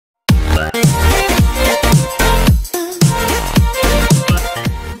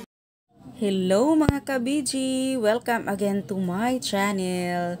Hello mga kabiji! Welcome again to my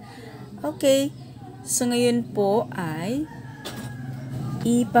channel. Okay, so ngayon po ay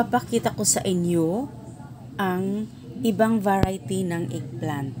ipapakita ko sa inyo ang ibang variety ng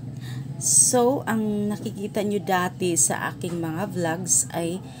eggplant. So, ang nakikita nyo dati sa aking mga vlogs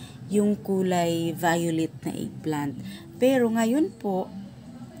ay yung kulay violet na eggplant. Pero ngayon po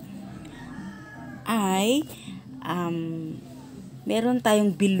ay meron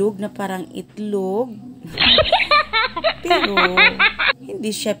tayong bilog na parang itlog. Pero, hindi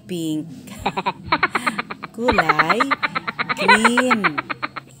siya pink. Kulay green.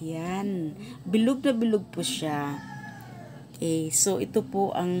 Yan. Bilog na bilog po siya. Okay, so ito po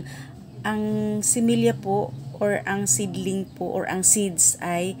ang similya po or ang seedling po or ang seeds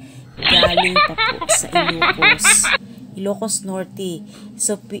ay galing pa po sa Ilocos Norte.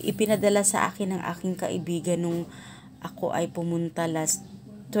 So, ipinadala sa akin ng aking kaibigan nung ako ay pumunta last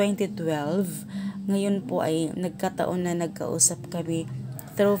 2012. Ngayon po ay nagkataon na nagkausap kami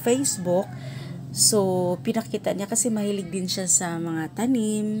through Facebook. So, pinakita niya kasi mahilig din siya sa mga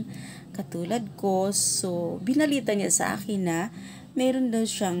tanim, katulad ko. So, binalita niya sa akin na meron daw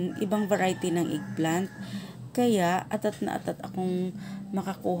siyang ibang variety ng eggplant. Kaya, atat na atat akong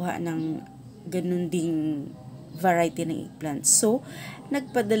makakuha ng ganun ding variety ng eggplant. So,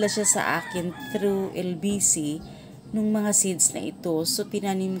 nagpadala siya sa akin through LBC nung mga seeds na ito. So,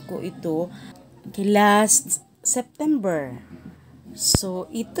 tinanim ko ito last September.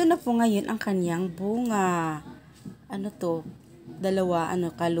 So, ito na po ngayon ang kanyang bunga. Ano to? Dalawa,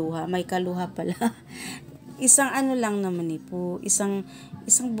 kaluha. May kaluha pala. Isang lang naman po. Isang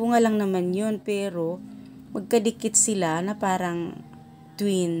bunga lang naman yun. Pero, magkadikit sila na parang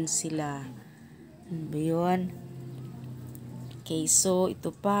twin sila. Ano ba yun? Okay, so,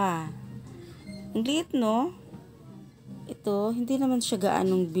 ito pa. Ang liit, no? Ito, hindi naman siya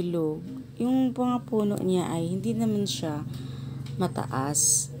gaanong bilog. Yung mga puno niya ay hindi naman siya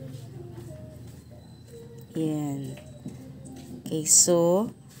mataas. Yan. Okay, so,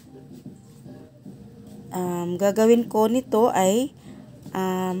 gagawin ko nito ay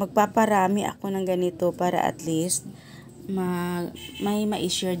magpaparami ako ng ganito para at least may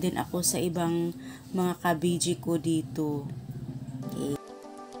ma-share din ako sa ibang mga kabiji ko dito. Okay.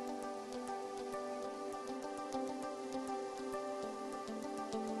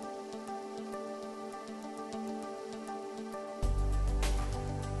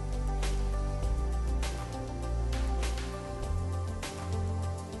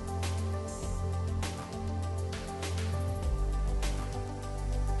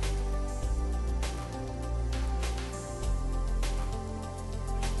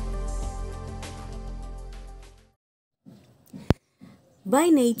 By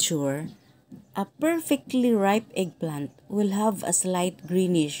nature, a perfectly ripe eggplant will have a slight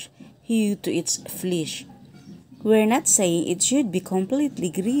greenish hue to its flesh. We're not saying it should be completely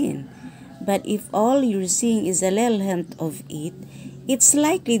green, but if all you're seeing is a little hint of it, it's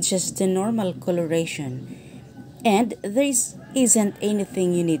likely just the normal coloration, and there isn't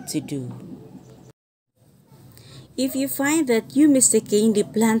anything you need to do. If you find that you mistakenly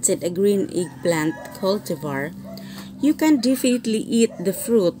planted a green eggplant cultivar, you can definitely eat the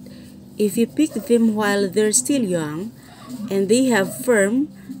fruit if you pick them while they're still young and they have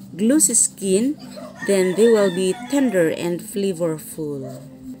firm, glossy skin. Then they will be tender and flavorful.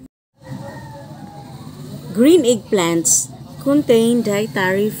 Green eggplants contain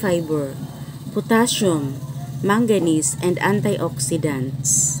dietary fiber, potassium, manganese, and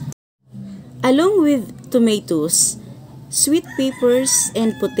antioxidants. Along with tomatoes, sweet peppers,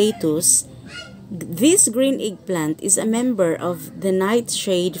 and potatoes, this green eggplant is a member of the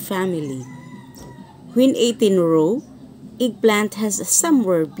nightshade family. When eaten raw, eggplant has a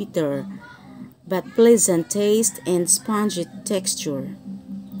somewhat bitter but pleasant taste and spongy texture.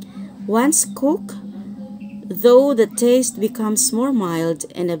 Once cooked, though, the taste becomes more mild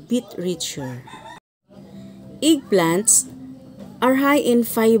and a bit richer. Eggplants are high in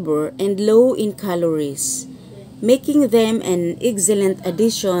fiber and low in calories, making them an excellent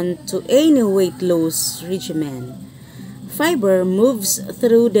addition to any weight loss regimen. Fiber moves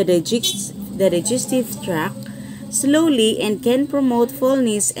through the digestive tract slowly and can promote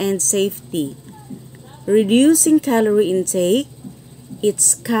fullness and safety. Reducing calorie intake,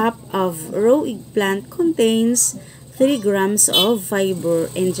 its cup of raw eggplant contains 3 grams of fiber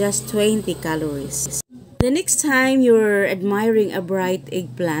and just 20 calories. The next time you're admiring a bright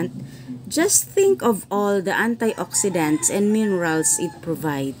eggplant, just think of all the antioxidants and minerals it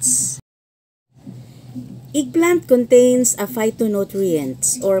provides. Eggplant contains a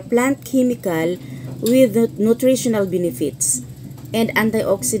phytonutrients or plant chemical with nutritional benefits. and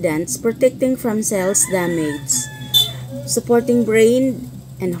antioxidants protecting from cells damage, supporting brain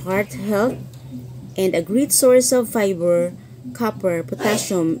and heart health, and a great source of fiber, copper,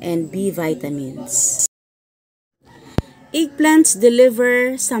 potassium, and B vitamins. Eggplants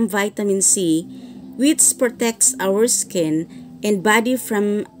deliver some vitamin C, which protects our skin and body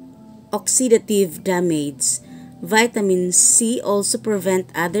from oxidative damage. Vitamin C also prevent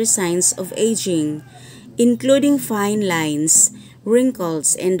other signs of aging, including fine lines,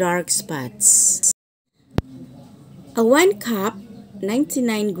 wrinkles, and dark spots. A 1 cup,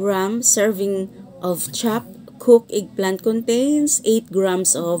 99-gram serving of chopped cooked eggplant contains 8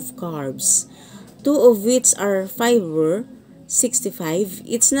 grams of carbs, 2 of which are fiber, 65.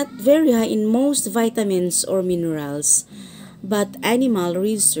 It's not very high in most vitamins or minerals, but animal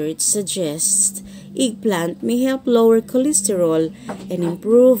research suggests eggplant may help lower cholesterol and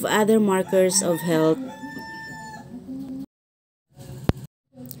improve other markers of health.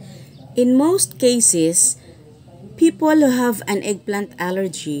 In most cases, people who have an eggplant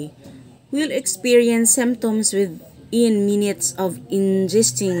allergy will experience symptoms within minutes of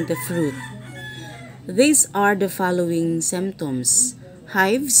ingesting the fruit. These are the following symptoms: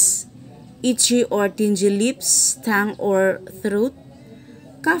 hives, itchy or tingy lips, tongue or throat,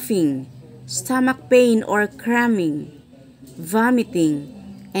 coughing, stomach pain or cramming, vomiting,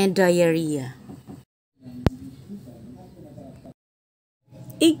 and diarrhea.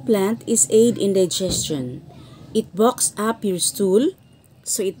 Eggplant is aid in digestion. It bulks up your stool,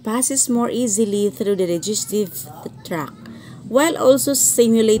 so it passes more easily through the digestive tract, while also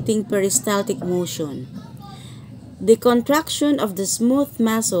stimulating peristaltic motion, the contraction of the smooth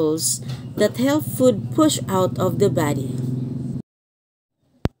muscles that help food push out of the body.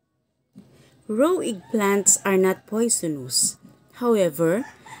 Raw eggplants are not poisonous. However,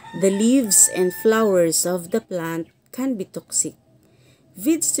 the leaves and flowers of the plant can be toxic.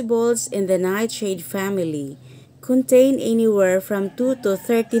 Vegetables in the nightshade family contain anywhere from 2 to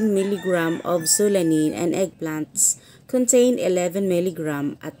 13 mg of solanine, and eggplants contain 11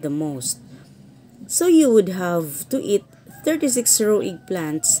 mg at the most. So you would have to eat 36 raw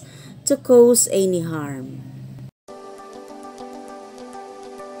eggplants to cause any harm.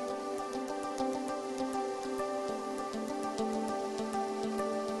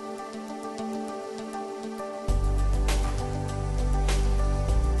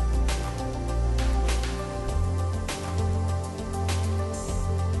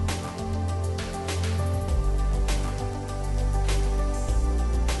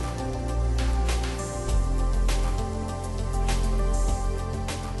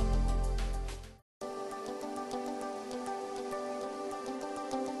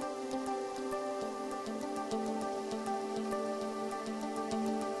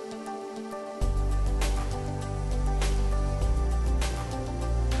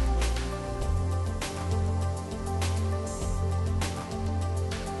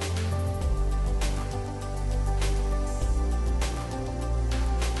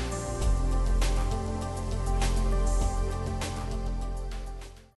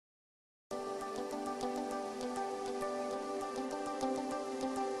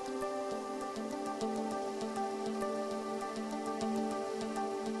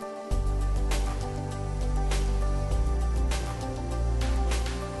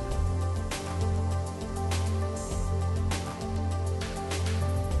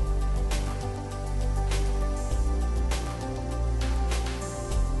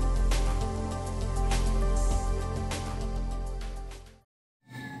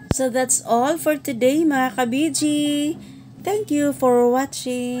 So that's all for today, mga kabiji. Thank you for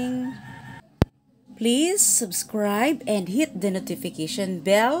watching. Please subscribe and hit the notification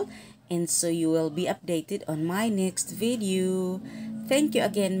bell, and so you will be updated on my next video. Thank you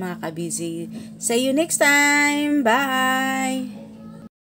again, mga kabiji. See you next time. Bye!